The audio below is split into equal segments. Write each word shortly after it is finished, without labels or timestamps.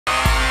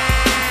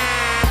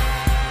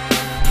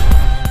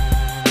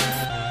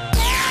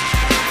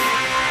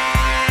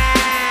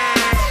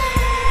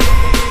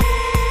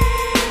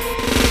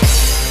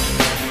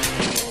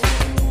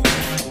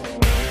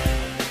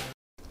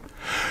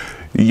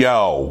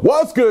Yo,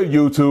 what's good,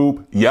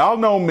 YouTube? Y'all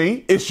know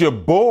me. It's your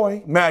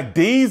boy, Mac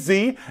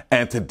DZ,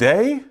 and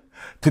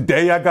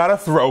today I got a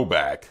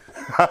throwback.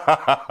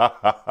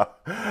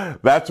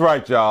 That's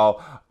right,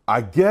 y'all. I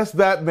guess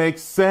that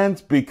makes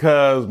sense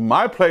because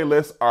my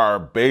playlists are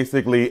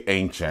basically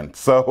ancient.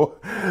 So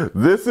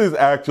this is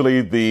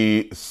actually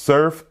the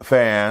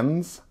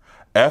Surfans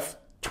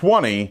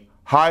F20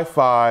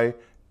 HiFi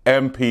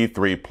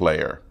MP3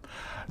 player.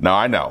 Now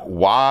I know,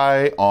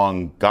 why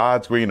on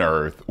God's green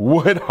earth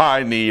would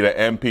I need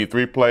an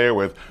MP3 player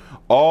with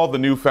all the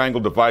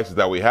newfangled devices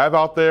that we have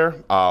out there,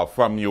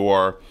 from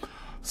your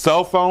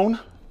cell phone,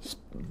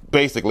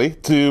 basically,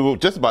 to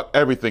just about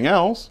everything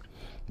else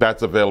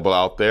that's available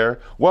out there?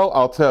 Well,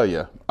 I'll tell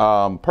you,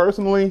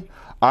 personally,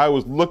 I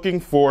was looking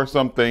for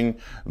something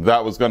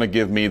that was going to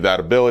give me that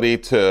ability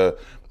to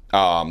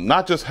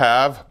not just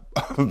have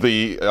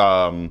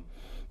the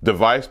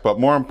device, but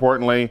more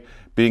importantly,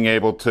 being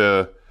able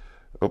to,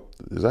 oh,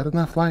 is that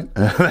enough light?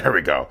 There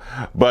we go.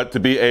 But to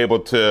be able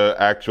to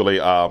actually,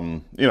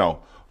 not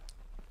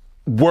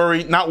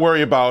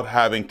worry about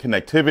having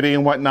connectivity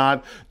and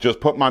whatnot, just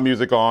put my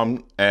music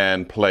on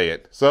and play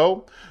it.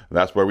 So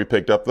that's where we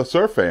picked up the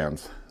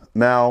Surfans.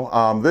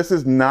 Now, this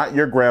is not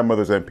your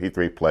grandmother's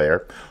MP3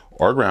 player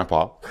or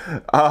grandpa.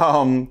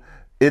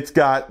 It's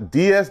got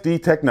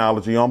DSD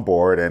technology on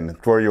board,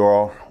 and for you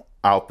all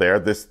out there,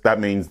 that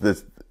means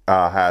this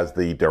has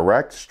the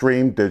direct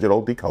stream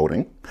digital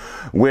decoding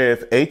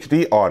with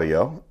HD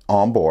audio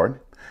on board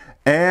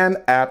and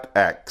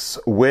aptX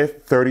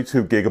with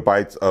 32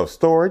 gigabytes of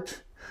storage,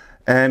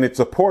 and it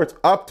supports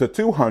up to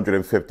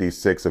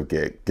 256 of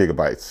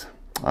gigabytes.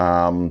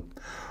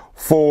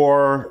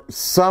 For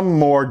some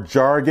more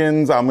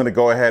jargons, I'm going to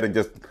go ahead and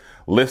just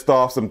list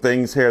off some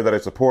things here that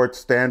it supports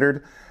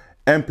standard.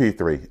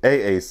 MP3,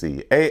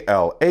 AAC,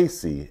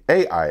 ALAC,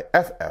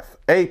 AIFF,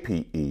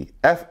 APE,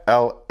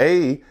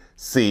 FLAC,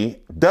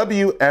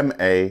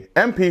 WMA,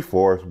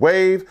 MP4s,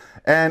 WAVE,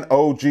 and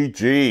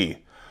OGG.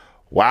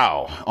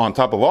 Wow. On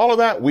top of all of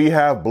that, we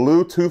have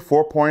Bluetooth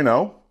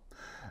 4.0,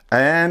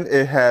 and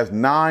it has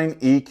 9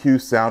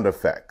 EQ sound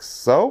effects.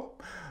 So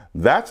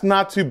that's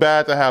not too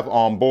bad to have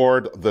on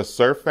board the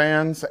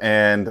Surfans.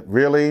 And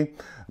really,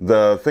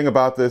 the thing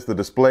about this, the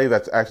display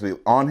that's actually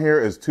on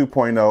here is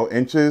 2.0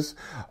 inches.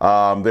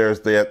 There's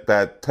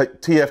that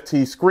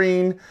TFT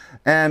screen,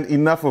 and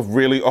enough of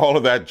really all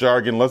of that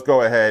jargon. Let's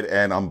go ahead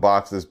and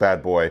unbox this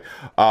bad boy.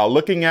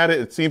 Looking at it,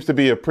 it seems to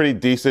be a pretty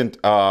decent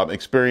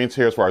experience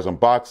here as far as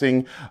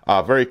unboxing.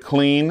 Very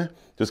clean.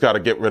 Just got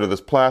to get rid of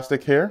this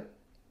plastic here.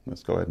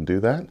 Let's go ahead and do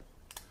that.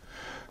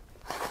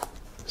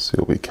 See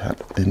what we got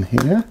in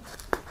here.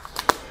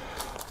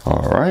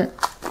 All right,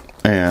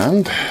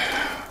 and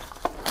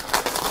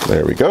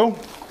there we go.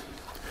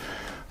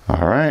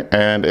 All right,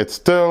 and it's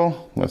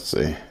still, let's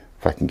see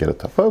if I can get it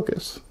to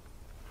focus.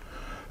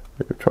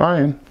 We're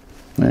trying.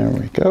 There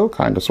we go,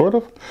 kind of, sort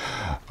of.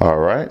 All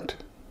right.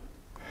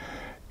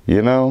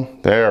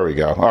 There we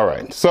go. All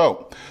right,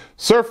 so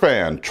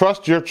Surfan,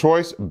 trust your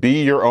choice,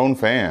 be your own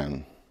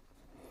fan.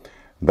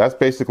 That's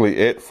basically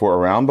it for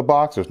around the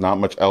box. There's not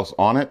much else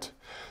on it.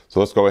 So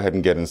let's go ahead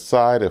and get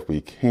inside if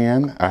we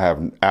can. I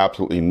have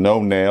absolutely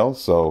no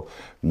nails, so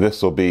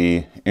this will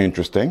be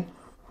interesting.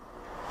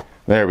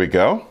 There we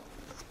go.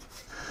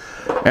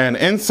 And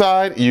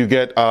inside you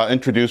get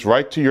introduced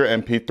right to your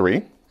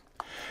MP3.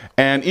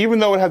 And even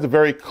though it has a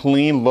very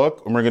clean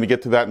look, and we're going to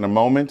get to that in a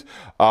moment,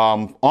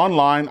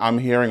 online I'm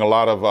hearing a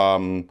lot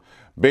of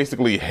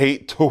basically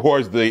hate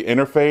towards the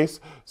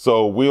interface.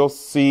 So we'll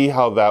see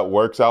how that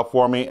works out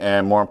for me.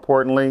 And more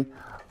importantly,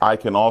 I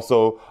can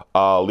also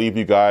leave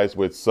you guys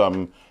with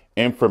some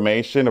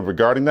information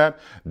regarding that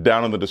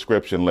down in the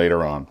description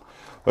later on.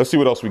 Let's see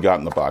what else we got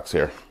in the box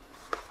here.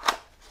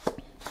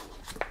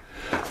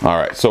 All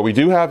right, so we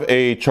do have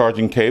a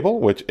charging cable,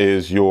 which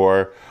is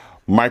your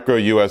micro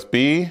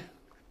USB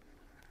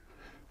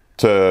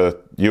to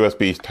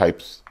USB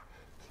types.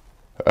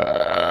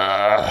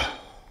 There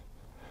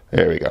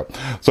we go.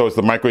 So it's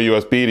the micro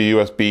USB to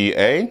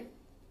USB-A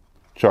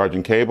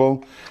charging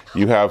cable.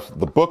 You have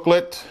the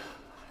booklet,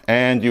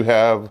 and you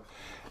have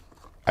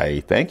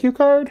a thank you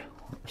card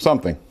or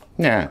something.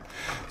 Yeah.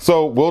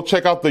 So we'll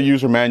check out the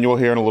user manual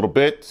here in a little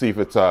bit, see if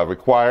it's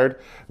required.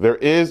 There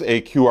is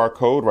a QR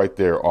code right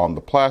there on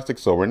the plastic,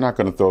 so we're not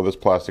going to throw this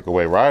plastic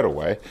away right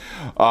away.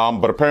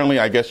 But apparently,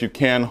 I guess you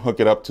can hook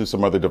it up to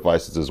some other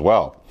devices as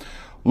well.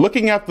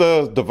 Looking at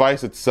the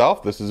device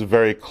itself, this is a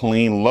very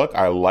clean look.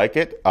 I like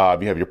it.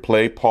 You have your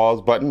play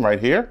pause button right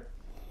here.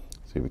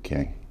 See if we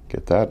can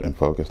get that in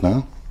focus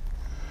now.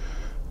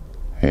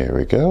 Here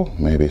we go.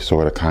 Maybe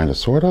sort of, kind of,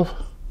 sort of.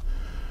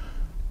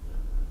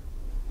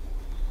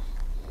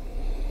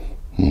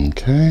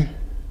 Okay.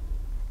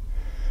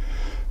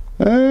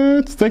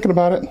 It's thinking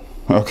about it.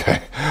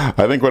 Okay.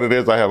 I think what it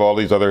is, I have all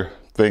these other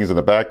things in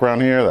the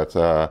background here that's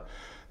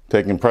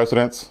taking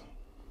precedence.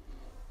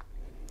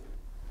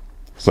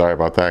 Sorry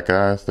about that,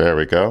 guys. There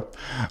we go.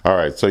 All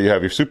right. So you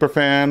have your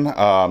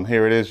Superfan.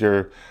 Here it is,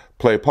 your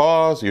play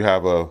pause. You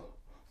have a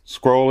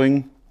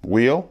scrolling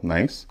wheel.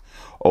 Nice.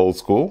 old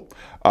school.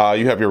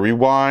 You have your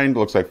rewind,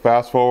 looks like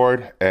fast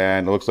forward,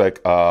 and it looks like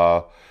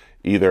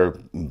either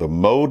the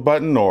mode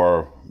button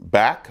or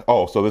back.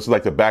 Oh, so this is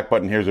like the back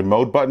button. Here's your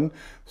mode button.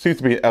 Seems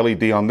to be an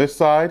LED on this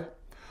side.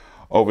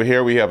 Over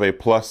here we have a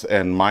plus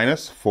and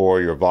minus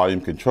for your volume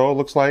control,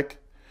 looks like.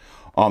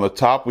 On the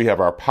top we have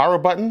our power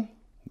button.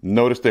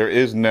 Notice there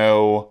is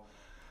no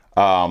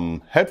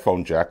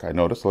headphone jack, I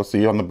noticed. Let's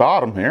see on the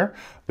bottom here.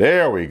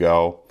 There we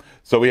go.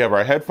 So we have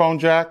our headphone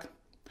jack.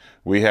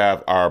 We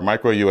have our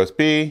micro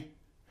USB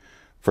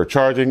for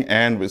charging,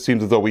 and it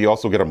seems as though we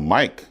also get a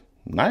mic.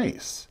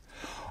 Nice.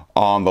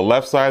 On the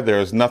left side, there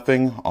is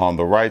nothing. On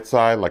the right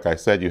side, like I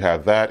said, you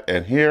have that.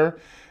 And here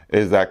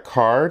is that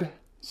card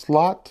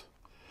slot.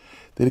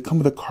 Did it come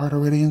with a card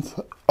already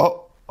inside?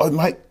 Oh, it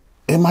might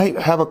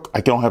have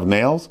I don't have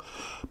nails,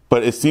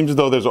 but it seems as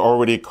though there's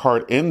already a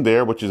card in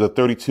there, which is a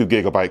 32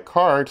 gigabyte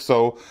card.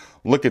 So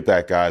look at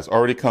that, guys.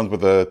 Already comes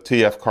with a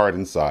TF card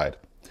inside.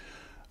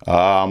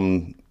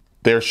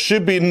 There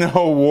should be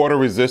no water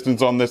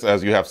resistance on this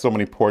as you have so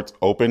many ports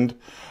opened.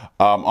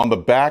 On the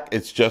back,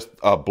 it's just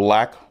a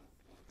black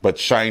but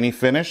shiny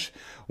finish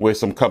with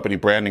some company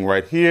branding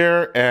right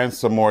here and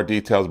some more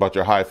details about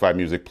your HiFi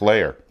music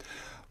player.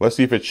 Let's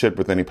see if it's shipped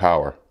with any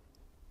power.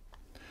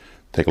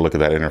 Take a look at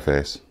that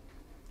interface.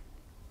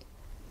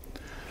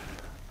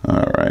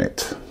 All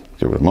right,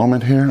 give it a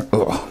moment here.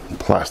 Ugh,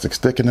 plastic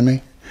sticking to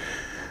me.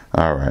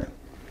 All right,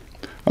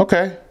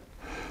 okay.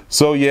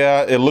 So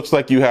yeah, it looks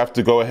like you have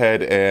to go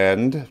ahead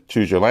and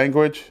choose your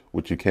language,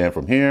 which you can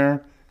from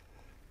here,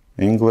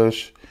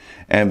 English,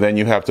 and then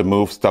you have to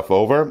move stuff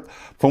over.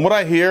 From what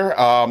I hear,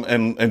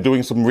 and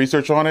doing some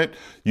research on it,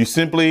 you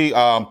simply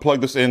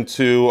plug this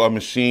into a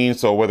machine.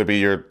 So whether it be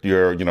your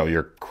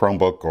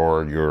Chromebook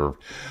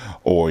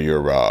or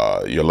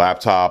your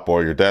laptop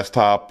or your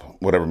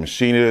desktop, whatever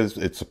machine it is,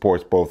 it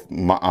supports both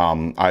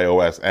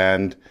iOS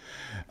and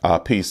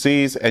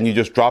PCs, and you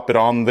just drop it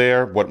on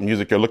there, what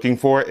music you're looking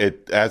for.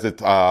 As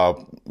it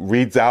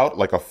reads out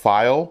like a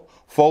file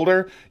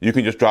folder, you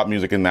can just drop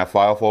music in that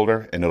file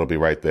folder and it'll be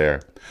right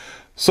there.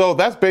 So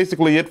that's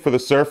basically it for the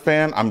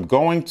Surfan. I'm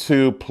going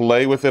to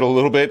play with it a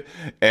little bit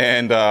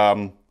and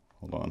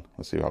hold on,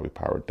 let's see how we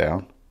power it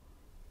down.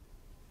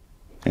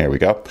 There we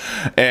go.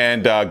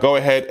 And go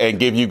ahead and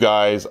give you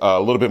guys a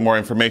little bit more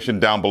information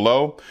down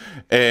below.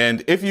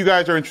 And if you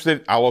guys are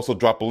interested, I'll also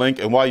drop a link.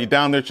 And while you're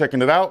down there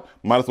checking it out,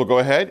 might as well go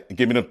ahead and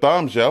give me them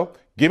thumbs, yo.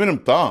 Give me them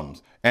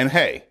thumbs. And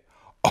hey,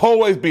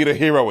 always be the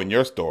hero in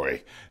your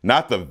story,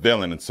 not the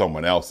villain in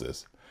someone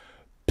else's.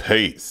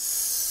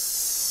 Peace.